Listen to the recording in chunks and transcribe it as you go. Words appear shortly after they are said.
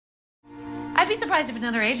I'd be surprised if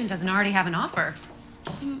another agent doesn't already have an offer.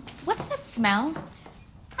 What's that smell?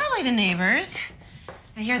 It's probably the neighbors.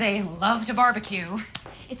 I hear they love to barbecue.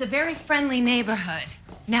 It's a very friendly neighborhood.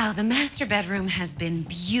 Now, the master bedroom has been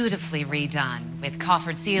beautifully redone with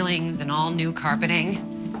coffered ceilings and all new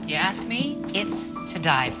carpeting. You ask me, it's to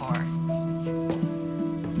die for.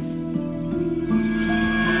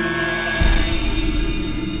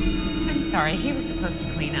 I'm sorry, he was supposed to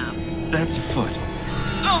clean up. That's a foot.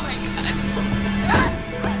 Oh my God.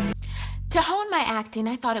 To hone my acting,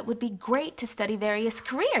 I thought it would be great to study various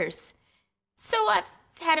careers. So I've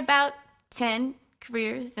had about 10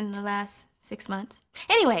 careers in the last 6 months.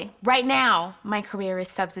 Anyway, right now, my career is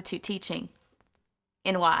substitute teaching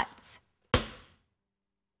in Watts.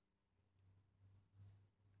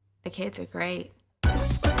 The kids are great.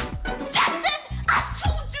 Jackson, I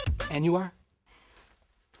told you! And you are?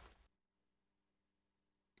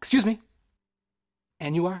 Excuse me.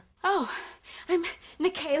 And you are? Oh, I'm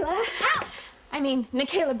Nakia.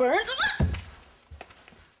 Nakia Burrise.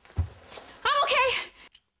 I'm okay.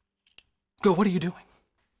 Go, what are you doing?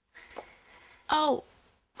 Oh,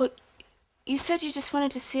 but you said you just wanted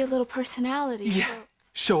to see a little personality. Yeah, so...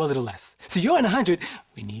 show a little less. So you're in 100,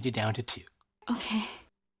 we need you down to 2. Okay.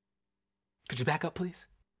 Could you back up, please?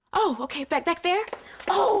 Oh, okay, back there?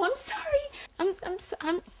 Oh, I'm sorry. I'm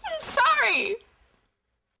sorry.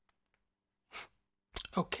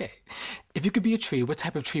 Okay. If you could be a tree, what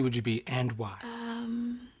type of tree would you be and why?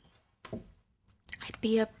 I'd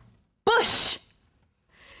be a bush.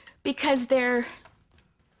 Because they're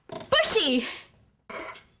bushy.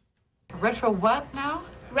 Retro what now?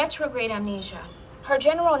 Retrograde amnesia. Her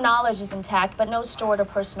general knowledge is intact, but no stored or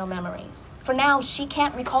personal memories. For now, she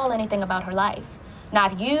can't recall anything about her life.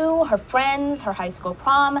 Not you, her friends, her high school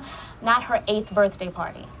prom, not her 8th birthday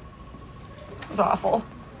party. This is awful.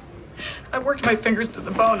 I worked my fingers to the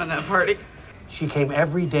bone on that party. She came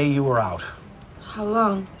every day you were out. How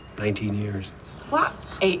long? 19 years. What?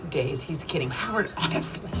 8 days. He's kidding. Howard,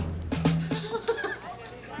 honestly.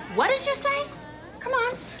 What did you say? Come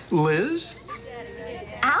on. Liz?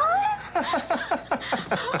 Alan?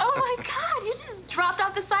 Oh my God, you just dropped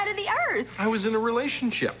off the side of the earth. I was in a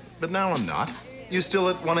relationship, but now I'm not. You still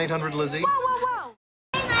at 1-800-Lizzie? Whoa.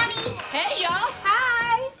 Hey, Mommy. Hey, y'all.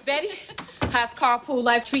 Hi. Betty, how's carpool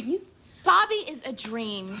life treating you? Bobby is a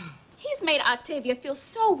dream. He's made Octavia feel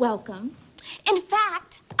so welcome. In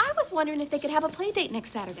fact, I was wondering if they could have a play date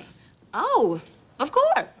next Saturday. Oh, of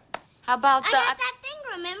course. How about, I got that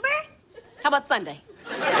thing, remember? how about Sunday?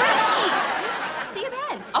 Great. See you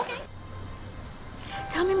then. Okay.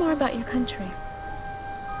 Tell me more about your country.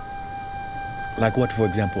 Like what, for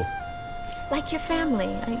example? Like your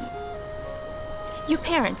family. Your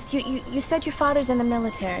parents. You said your father's in the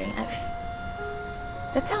military.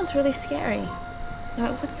 That sounds really scary.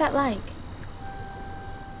 What's that like?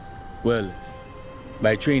 Well,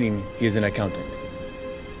 by training, he is an accountant.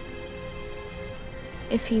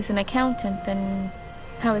 If he's an accountant, then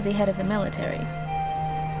how is he head of the military?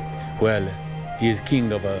 Well, he is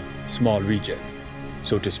king of a small region,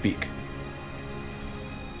 so to speak.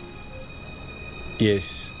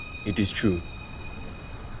 Yes, it is true.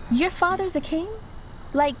 Your father's a king?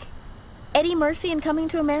 Like Eddie Murphy in Coming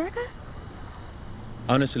to America?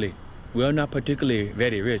 Honestly, we are not particularly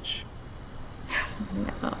very rich.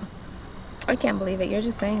 No. I can't believe it. You're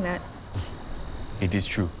just saying that. It is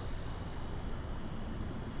true.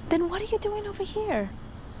 Then what are you doing over here?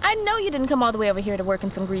 I know you didn't come all the way over here to work in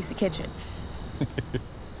some greasy kitchen.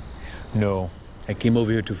 No, I came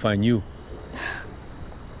over here to find you.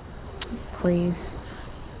 Please.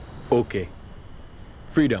 Okay.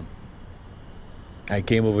 Freedom. I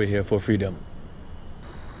came over here for freedom.